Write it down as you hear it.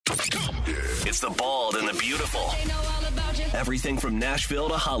It's the bald and the beautiful. Everything from Nashville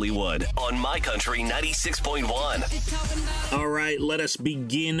to Hollywood on My Country 96.1. All right, let us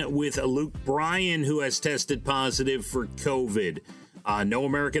begin with Luke Bryan, who has tested positive for COVID. No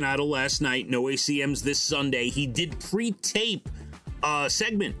American Idol last night, no ACMs this Sunday. He did pre-tape a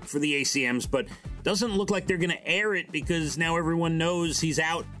segment for the ACMs, but doesn't look like they're going to air it because now everyone knows he's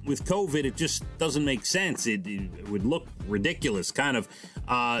out with COVID. It just doesn't make sense. It would look ridiculous, kind of.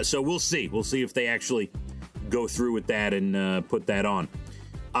 So we'll see. We'll see if they actually go through with that and put that on.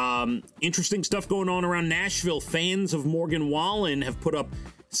 Interesting stuff going on around Nashville. Fans of Morgan Wallen have put up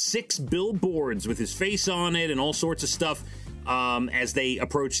 6 billboards with his face on it and all sorts of stuff as they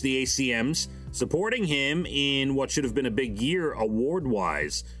approach the ACMs, supporting him in what should have been a big year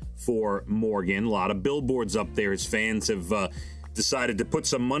award-wise for Morgan. A lot of billboards up there. His fans have decided to put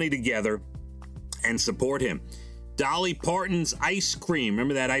some money together and support him. Dolly Parton's ice cream.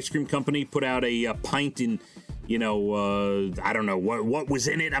 Remember that ice cream company put out a pint in, I don't know what was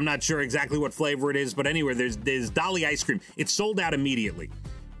in it. I'm not sure exactly what flavor it is, but anyway, there's Dolly ice cream. It's sold out immediately.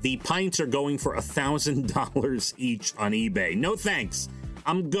 The pints are going for $1,000 each on eBay. No thanks.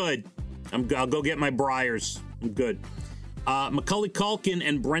 I'm good. I'll go get my Breyers. I'm good. Macaulay Culkin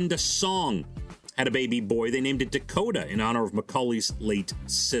and Brenda Song had a baby boy. They named it Dakota in honor of Macaulay's late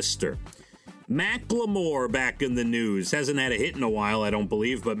sister. Macklemore back in the news. Hasn't had a hit in a while, I don't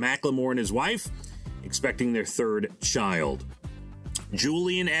believe, but Macklemore and his wife expecting their 3rd child.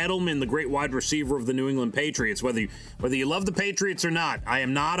 Julian Edelman, the great wide receiver of the New England Patriots. Whether you love the Patriots or not, I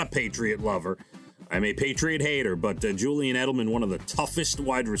am not a Patriot lover. I'm a Patriot hater, but Julian Edelman, one of the toughest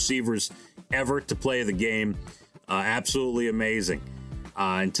wide receivers ever to play the game. Absolutely amazing.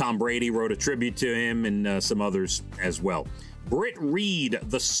 And Tom Brady wrote a tribute to him and some others as well. Britt Reed,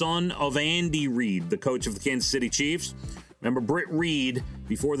 the son of Andy Reid, the coach of the Kansas City Chiefs. Remember, Britt Reed,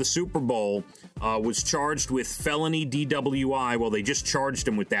 before the Super Bowl, was charged with felony DWI. Well, they just charged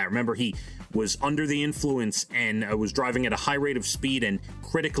him with that. Remember, he was under the influence and was driving at a high rate of speed and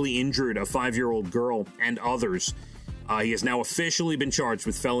critically injured a 5-year-old girl and others. He has now officially been charged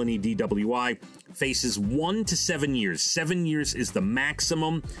with felony DWI. Faces 1 to 7 years. 7 years is the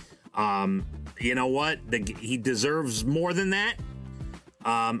maximum. You know what? He deserves more than that.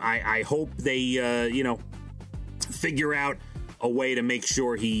 I hope they, figure out a way to make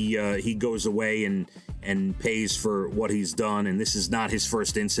sure he goes away and pays for what he's done. And this is not his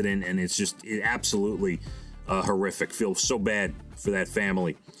first incident, and it's just absolutely horrific. Feel so bad for that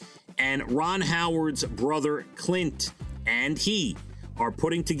family. And Ron Howard's brother Clint and he are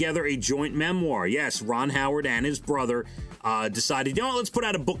putting together a joint memoir. Yes, Ron Howard and his brother decided, let's put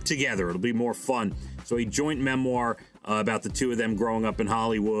out a book together. It'll be more fun. So a joint memoir about the two of them growing up in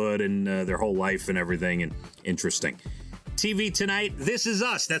Hollywood and their whole life and everything, and interesting. TV tonight, This Is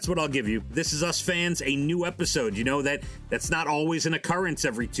Us. That's what I'll give you. This Is Us fans, a new episode. You know that's not always an occurrence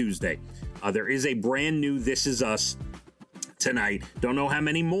every Tuesday. There is a brand new This Is Us tonight. Don't know how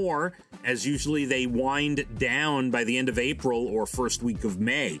many more, as usually they wind down by the end of April or first week of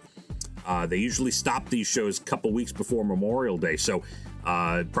May. They usually stop these shows a couple weeks before Memorial Day, so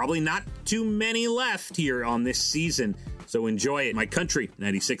probably not too many left here on this season, so enjoy it. My Country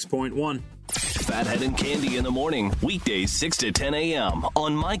 96.1. Phathead and Cande in the morning, weekdays 6 to 10 a.m.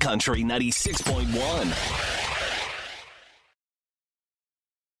 on My Country 96.1.